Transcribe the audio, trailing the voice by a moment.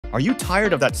Are you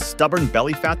tired of that stubborn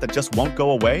belly fat that just won't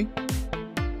go away?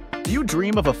 Do you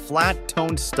dream of a flat,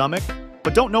 toned stomach,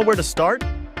 but don't know where to start?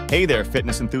 Hey there,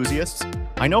 fitness enthusiasts.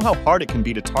 I know how hard it can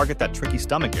be to target that tricky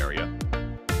stomach area.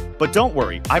 But don't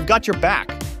worry, I've got your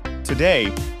back.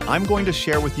 Today, I'm going to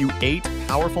share with you 8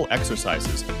 powerful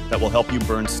exercises that will help you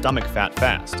burn stomach fat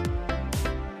fast.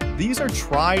 These are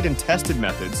tried and tested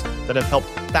methods that have helped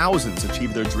thousands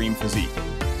achieve their dream physique.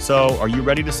 So, are you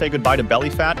ready to say goodbye to belly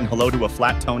fat and hello to a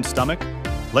flat-toned stomach?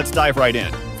 Let's dive right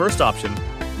in. First option,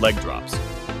 leg drops.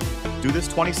 Do this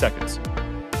 20 seconds.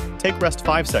 Take rest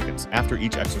 5 seconds after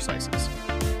each exercises.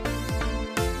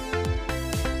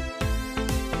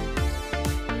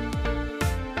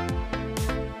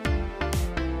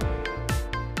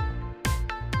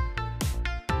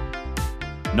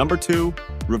 Number 2,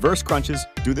 reverse crunches.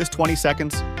 Do this 20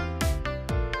 seconds.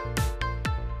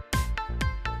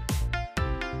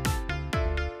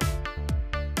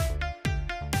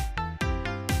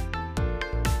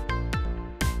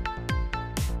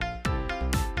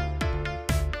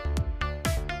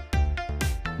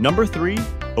 Number 3,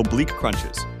 oblique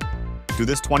crunches. Do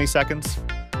this 20 seconds.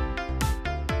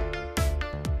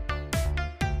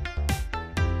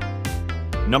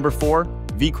 Number 4,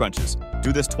 V crunches.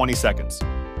 Do this 20 seconds.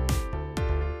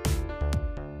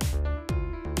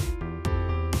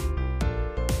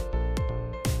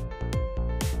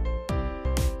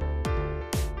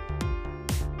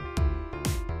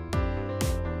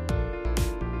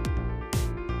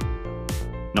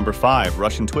 Number 5,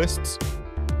 Russian twists.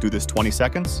 Do this 20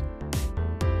 seconds.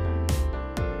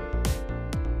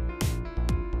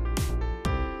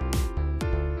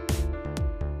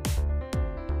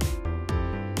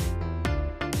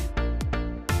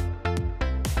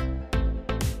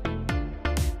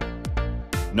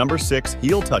 Number 6,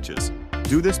 heel touches.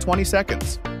 Do this 20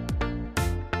 seconds.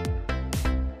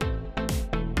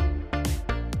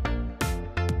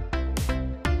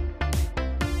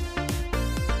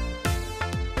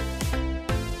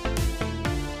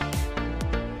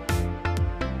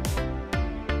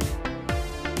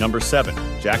 Number 7,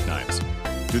 jackknives.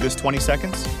 Do this 20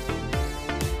 seconds.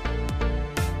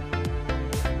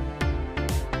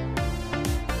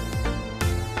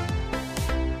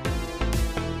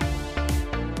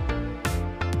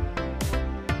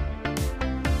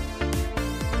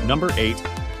 Number 8,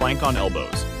 plank on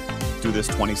elbows. Do this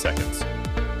 20 seconds.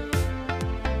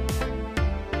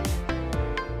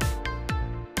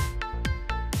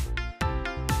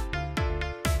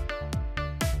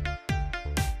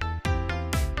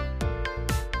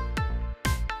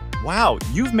 Wow,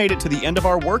 you've made it to the end of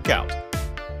our workout.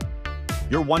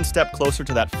 You're one step closer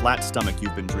to that flat stomach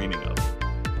you've been dreaming of.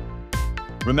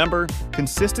 Remember,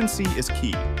 consistency is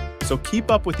key, so keep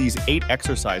up with these 8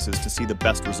 exercises to see the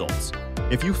best results.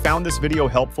 If you found this video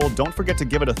helpful, don't forget to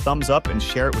give it a thumbs up and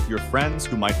share it with your friends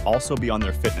who might also be on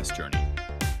their fitness journey.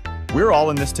 We're all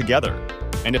in this together,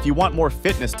 and if you want more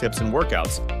fitness tips and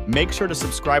workouts, make sure to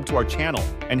subscribe to our channel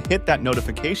and hit that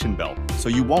notification bell so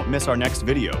you won't miss our next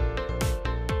video.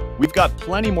 We've got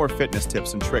plenty more fitness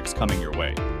tips and tricks coming your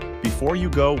way. Before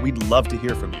you go, we'd love to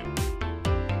hear from you.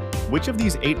 Which of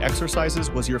these 8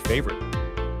 exercises was your favorite?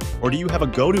 Or do you have a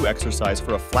go-to exercise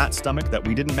for a flat stomach that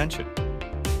we didn't mention?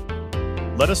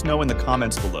 Let us know in the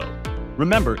comments below.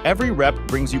 Remember, every rep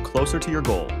brings you closer to your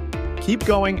goal. Keep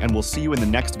going and we'll see you in the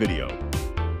next video.